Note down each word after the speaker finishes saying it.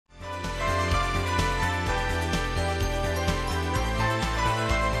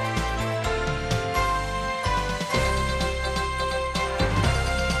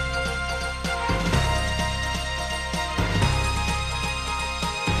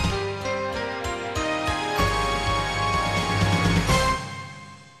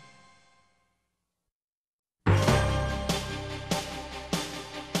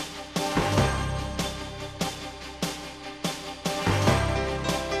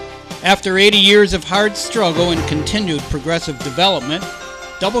After 80 years of hard struggle and continued progressive development,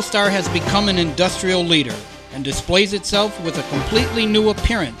 Doublestar has become an industrial leader and displays itself with a completely new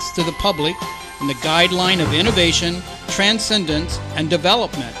appearance to the public in the guideline of innovation, transcendence, and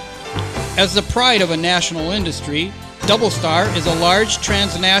development. As the pride of a national industry, Doublestar is a large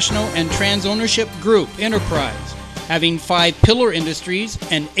transnational and trans-ownership group enterprise, having 5 pillar industries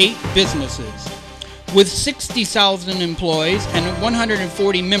and 8 businesses. With 60,000 employees and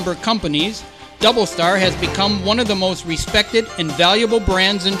 140 member companies, Doublestar has become one of the most respected and valuable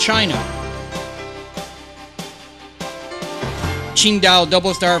brands in China. Qingdao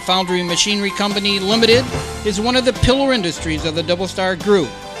Doublestar Foundry Machinery Company Limited is one of the pillar industries of the Doublestar Group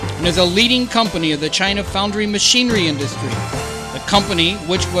and is a leading company of the China foundry machinery industry. The company,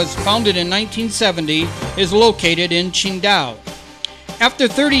 which was founded in 1970, is located in Qingdao. After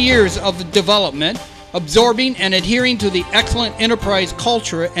 30 years of development, absorbing and adhering to the excellent enterprise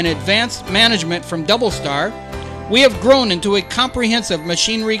culture and advanced management from Doublestar, we have grown into a comprehensive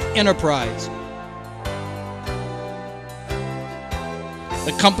machinery enterprise.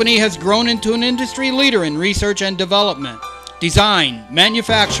 The company has grown into an industry leader in research and development, design,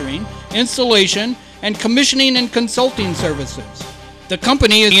 manufacturing, installation, and commissioning and consulting services. The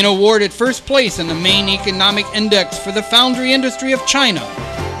company is being awarded first place in the main economic index for the foundry industry of China.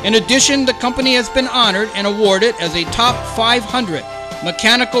 In addition, the company has been honored and awarded as a top 500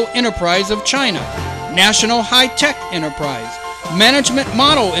 mechanical enterprise of China, national high-tech enterprise, management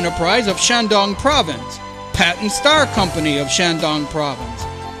model enterprise of Shandong Province, patent star company of Shandong Province,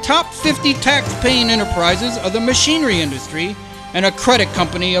 top 50 tax-paying enterprises of the machinery industry, and a credit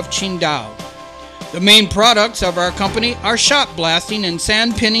company of Qingdao. The main products of our company are shot blasting and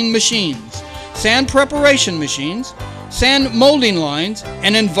sand pinning machines, sand preparation machines, sand molding lines,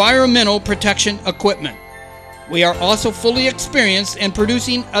 and environmental protection equipment. We are also fully experienced in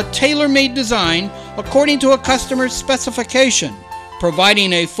producing a tailor-made design according to a customer's specification,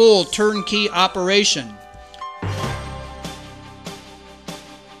 providing a full turnkey operation.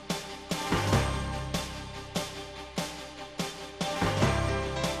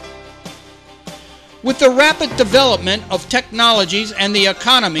 With the rapid development of technologies and the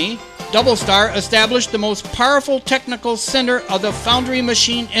economy, Doublestar established the most powerful technical center of the foundry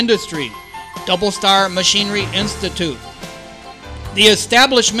machine industry, Doublestar Machinery Institute. The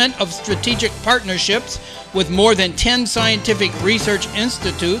establishment of strategic partnerships with more than 10 scientific research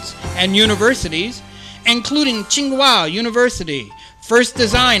institutes and universities, including Qingdao University, First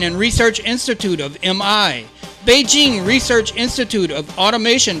Design and Research Institute of MI, Beijing Research Institute of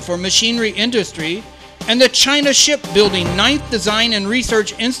Automation for Machinery Industry, and the China Shipbuilding 9th Design and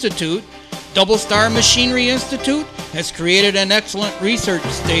Research Institute, Doublestar Machinery Institute has created an excellent research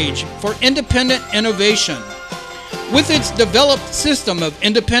stage for independent innovation. With its developed system of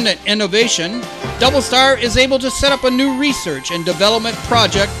independent innovation, Doublestar is able to set up a new research and development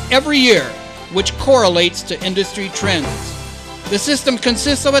project every year, which correlates to industry trends. The system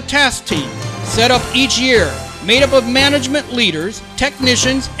consists of a task team set up each year, made up of management leaders,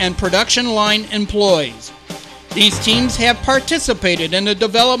 technicians, and production line employees. These teams have participated in the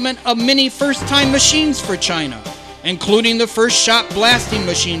development of many first-time machines for China, including the first shot blasting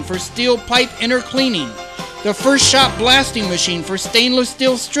machine for steel pipe intercleaning, the first shot blasting machine for stainless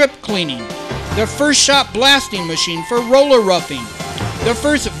steel strip cleaning, the first shot blasting machine for roller roughing, the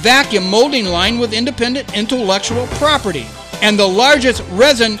first vacuum molding line with independent intellectual property, and the largest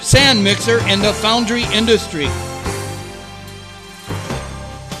resin sand mixer in the foundry industry.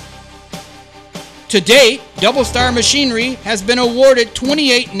 To date, Doublestar Machinery has been awarded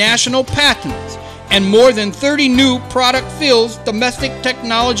 28 national patents and more than 30 new product fields domestic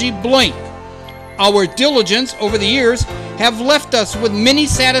technology blank. Our diligence over the years have left us with many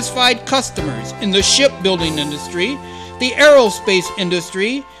satisfied customers in the shipbuilding industry, the aerospace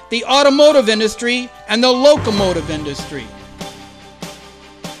industry, the automotive industry, and the locomotive industry.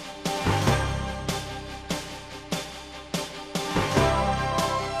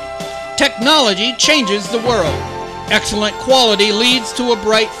 Technology changes the world. Excellent quality leads to a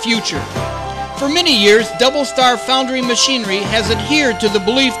bright future. For many years, Doublestar Foundry Machinery has adhered to the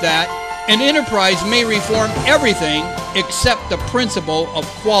belief that an enterprise may reform everything except the principle of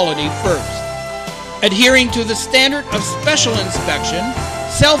quality first. Adhering to the standard of special inspection,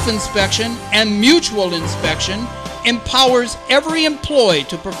 self-inspection, and mutual inspection empowers every employee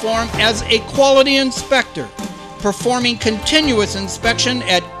to perform as a quality inspector, performing continuous inspection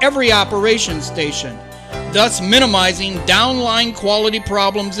at every operation station, thus minimizing downline quality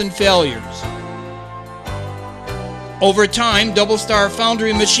problems and failures. Over time, Doublestar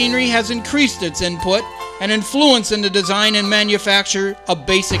Foundry Machinery has increased its input and influence in the design and manufacture of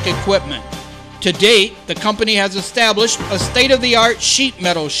basic equipment. To date, the company has established a state-of-the-art sheet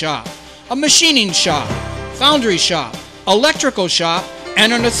metal shop, a machining shop, foundry shop, electrical shop,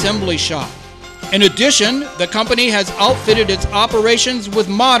 and an assembly shop. In addition, the company has outfitted its operations with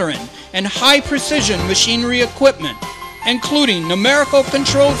modern and high-precision machinery equipment, including numerical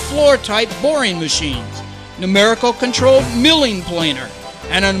controlled floor-type boring machines, numerical controlled milling planer,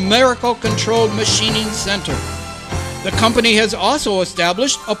 and a numerical controlled machining center. The company has also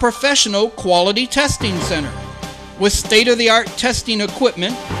established a professional quality testing center with state-of-the-art testing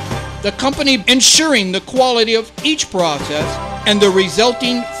equipment, the company ensuring the quality of each process and the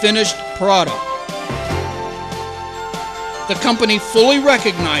resulting finished product. The company fully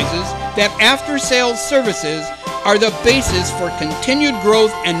recognizes that after-sales services are the basis for continued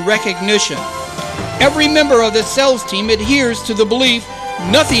growth and recognition. Every member of the sales team adheres to the belief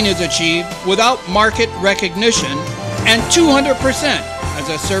nothing is achieved without market recognition and 200% as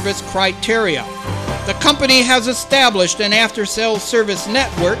a service criteria. The company has established an after-sales service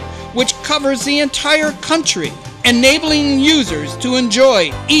network which covers the entire country, enabling users to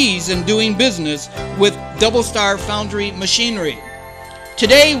enjoy ease in doing business with Doublestar Foundry machinery.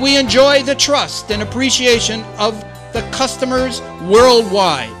 Today, we enjoy the trust and appreciation of the customers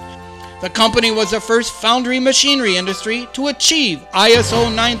worldwide. The company was the first foundry machinery industry to achieve ISO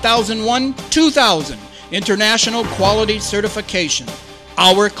 9001-2000 International Quality Certification.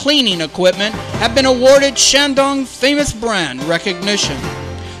 Our cleaning equipment have been awarded Shandong Famous Brand recognition.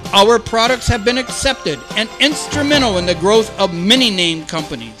 Our products have been accepted and instrumental in the growth of many named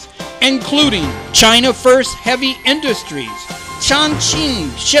companies, including China First Heavy Industries,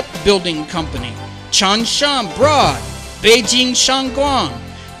 Changqing Shipbuilding Company, Changshan Broad, Beijing Shangguang,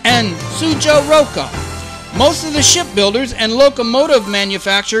 and Suzhou Roca. Most of the shipbuilders and locomotive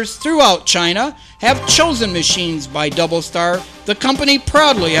manufacturers throughout China have chosen machines by Doublestar. The company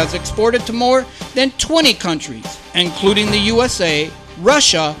proudly has exported to more than 20 countries, including the USA,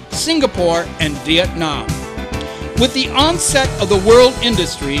 Russia, Singapore, and Vietnam. With the onset of the world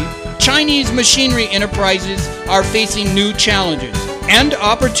industry, Chinese machinery enterprises are facing new challenges and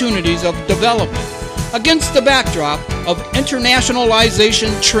opportunities of development against the backdrop of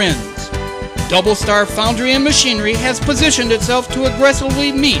internationalization trends. Doublestar Foundry and Machinery has positioned itself to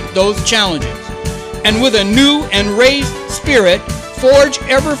aggressively meet those challenges, and with a new and raised spirit, forge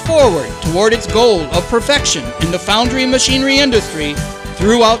ever forward toward its goal of perfection in the foundry machinery industry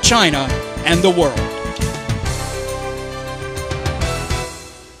throughout China and the world.